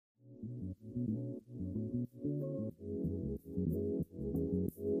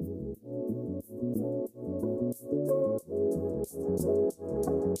What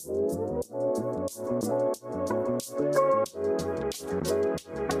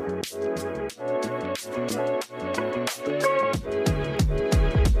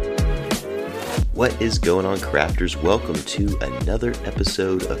is going on, crafters? Welcome to another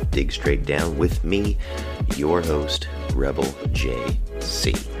episode of Dig Straight Down with me, your host, Rebel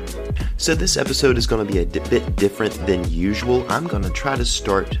JC. So this episode is going to be a bit different than usual. I'm going to try to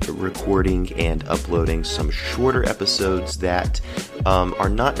start recording and uploading some shorter episodes that are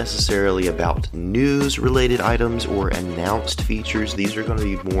not necessarily about news-related items or announced features. These are going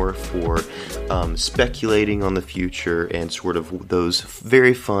to be more for speculating on the future and sort of those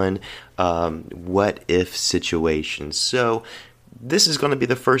very fun what-if situations. So this is going to be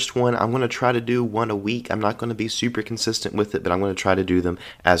the first one. I'm going to try to do one a week. I'm not going to be super consistent with it, but I'm going to try to do them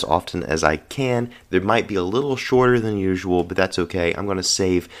as often as I can. They might be a little shorter than usual, but that's okay. I'm going to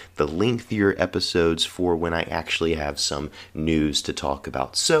save the lengthier episodes for when I actually have some news to talk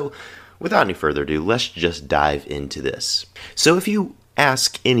about. So, without any further ado, let's just dive into this. So if you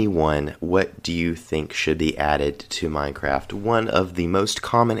ask anyone, what do you think should be added to Minecraft? One of the most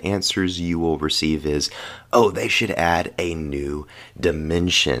common answers you will receive is, oh, they should add a new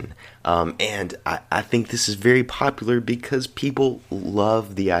dimension. And I think this is very popular because people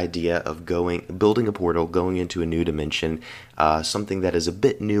love the idea of building a portal, going into a new dimension, something that is a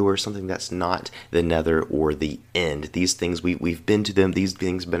bit newer, something that's not the Nether or the End. These things, we've been to them, these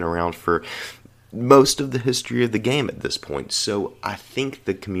things have been around for most of the history of the game at this point. So I think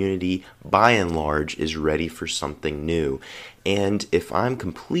the community, by and large, is ready for something new. And if I'm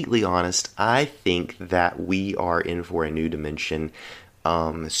completely honest, I think that we are in for a new dimension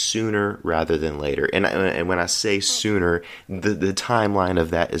sooner rather than later. And when I say sooner, the timeline of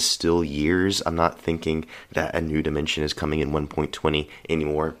that is still years. I'm not thinking that a new dimension is coming in 1.20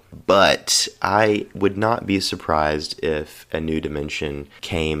 anymore. But I would not be surprised if a new dimension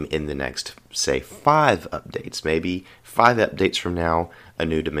came in the next, say, 5 updates. Maybe 5 updates from now, a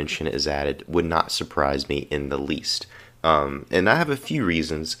new dimension is added. Would not surprise me in the least. And I have a few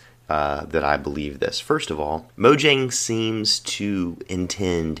reasons that I believe this. First of all, Mojang seems to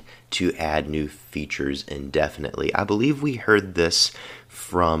intend to add new features indefinitely. I believe we heard this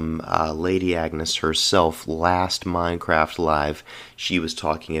from Lady Agnes herself last Minecraft Live. She was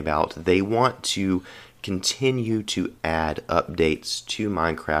talking about they want to continue to add updates to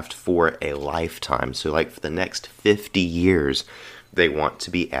Minecraft for a lifetime. So like for the next 50 years, they want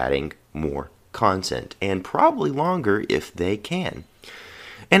to be adding more content, and probably longer if they can.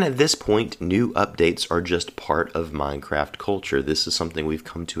 And at this point, new updates are just part of Minecraft culture. This is something we've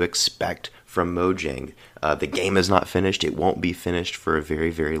come to expect from Mojang. The game is not finished. It won't be finished for a very,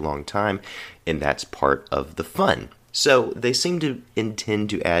 very long time, and that's part of the fun. So they seem to intend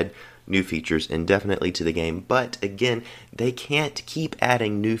to add new features indefinitely to the game, but again, they can't keep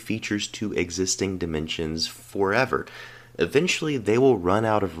adding new features to existing dimensions forever. Eventually, they will run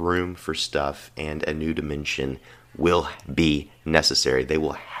out of room for stuff, and a new dimension will be necessary. They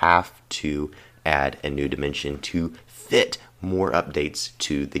will have to add a new dimension to fit more updates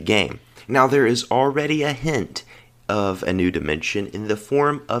to the game. Now, there is already a hint of a new dimension in the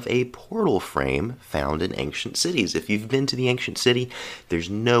form of a portal frame found in Ancient Cities. If you've been to the Ancient City, there's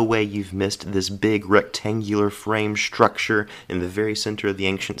no way you've missed this big rectangular frame structure in the very center of the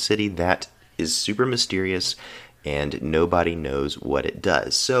Ancient City that is super mysterious, and nobody knows what it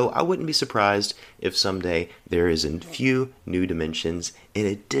does. So I wouldn't be surprised if someday there is a few new dimensions in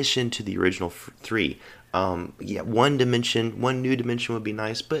addition to the original 3. One new dimension would be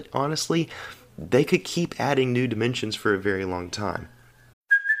nice, but honestly, they could keep adding new dimensions for a very long time.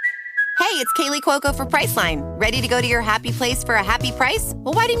 Hey, it's Kaylee Cuoco for Priceline. Ready to go to your happy place for a happy price?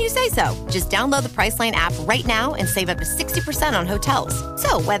 Well, why didn't you say so? Just download the Priceline app right now and save up to 60% on hotels.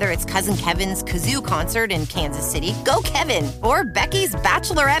 So whether it's Cousin Kevin's Kazoo Concert in Kansas City, go Kevin, or Becky's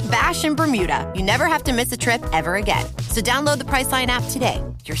Bachelorette Bash in Bermuda, you never have to miss a trip ever again. So download the Priceline app today.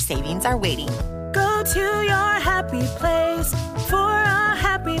 Your savings are waiting. Go to your happy place for a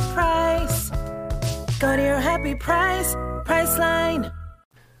happy price. Go to your happy price, Priceline.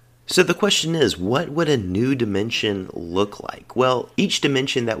 So the question is, what would a new dimension look like? Well, each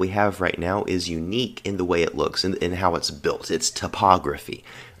dimension that we have right now is unique in the way it looks and how it's built, its topography.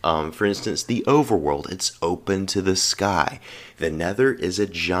 For instance, the overworld, it's open to the sky. The Nether is a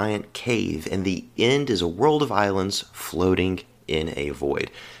giant cave, and the End is a world of islands floating in a void.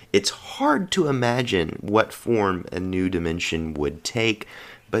 It's hard to imagine what form a new dimension would take,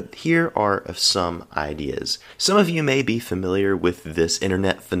 but here are some ideas. Some of you may be familiar with this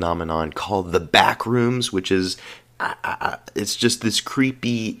internet phenomenon called the backrooms, which is it's just this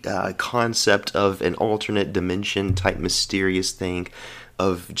creepy concept of an alternate dimension type mysterious thing,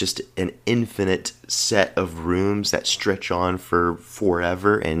 of just an infinite set of rooms that stretch on for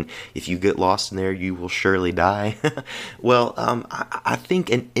forever, and if you get lost in there, you will surely die. Well, I think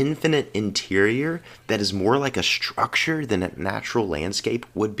an infinite interior that is more like a structure than a natural landscape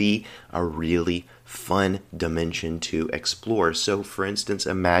would be a really fun dimension to explore. So, for instance,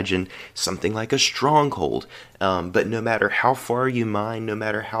 imagine something like a stronghold, but no matter how far you mine, no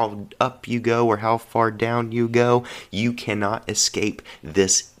matter how up you go or how far down you go, you cannot escape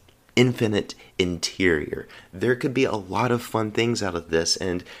this infinite interior. There could be a lot of fun things out of this,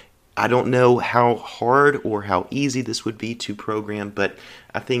 and I don't know how hard or how easy this would be to program, but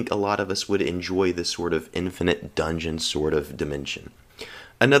I think a lot of us would enjoy this sort of infinite dungeon sort of dimension.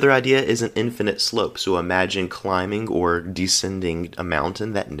 Another idea is an infinite slope. So imagine climbing or descending a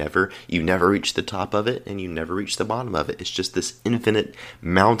mountain that you never reach the top of it and you never reach the bottom of it. It's just this infinite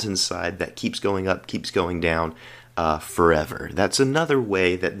mountainside that keeps going up, keeps going down forever. That's another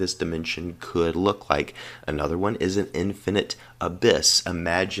way that this dimension could look like. Another one is an infinite abyss.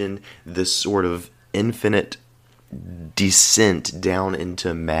 Imagine this sort of infinite descent down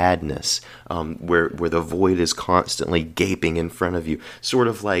into madness, where the void is constantly gaping in front of you, sort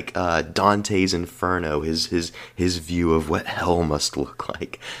of like Dante's Inferno, his view of what hell must look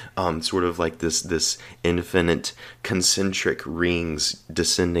like, sort of like this infinite concentric rings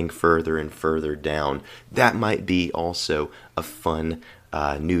descending further and further down. That might be also a fun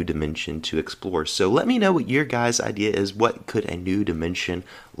new dimension to explore. So let me know what your guys' idea is. What could a new dimension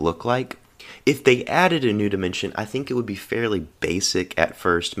look like? If they added a new dimension, I think it would be fairly basic at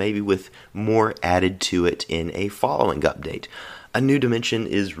first, maybe with more added to it in a following update. A new dimension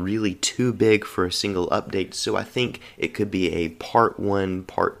is really too big for a single update, so I think it could be a part 1,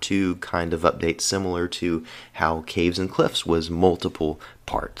 part 2 kind of update, similar to how Caves and Cliffs was multiple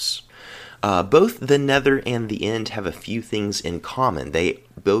parts. Both the Nether and the End have a few things in common. They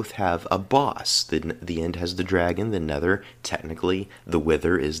both have a boss. The End has the dragon. The Nether, technically, the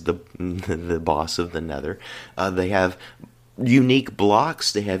Wither is the boss of the Nether. They have unique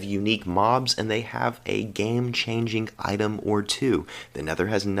blocks, they have unique mobs, and they have a game-changing item or two. The Nether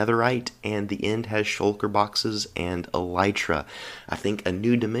has netherite, and the End has shulker boxes and elytra. I think a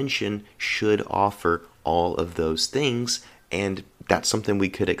new dimension should offer all of those things, and that's something we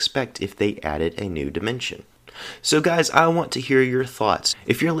could expect if they added a new dimension. So guys, I want to hear your thoughts.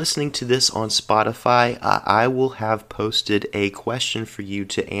 If you're listening to this on Spotify, I will have posted a question for you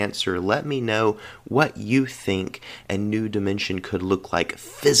to answer. Let me know what you think a new dimension could look like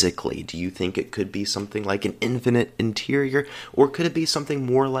physically. Do you think it could be something like an infinite interior, or could it be something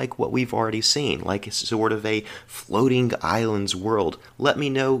more like what we've already seen, like sort of a floating islands world? Let me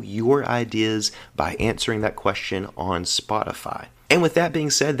know your ideas by answering that question on Spotify. And with that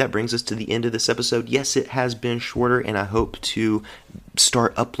being said, that brings us to the end of this episode. Yes, it has been shorter, and I hope to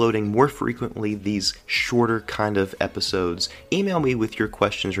start uploading more frequently these shorter kind of episodes. Email me with your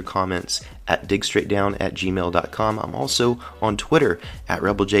questions or comments at digstraightdown@gmail.com. I'm also on Twitter at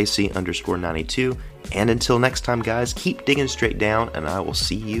RebelJC_92. And until next time, guys, keep digging straight down, and I will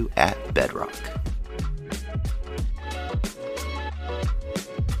see you at Bedrock.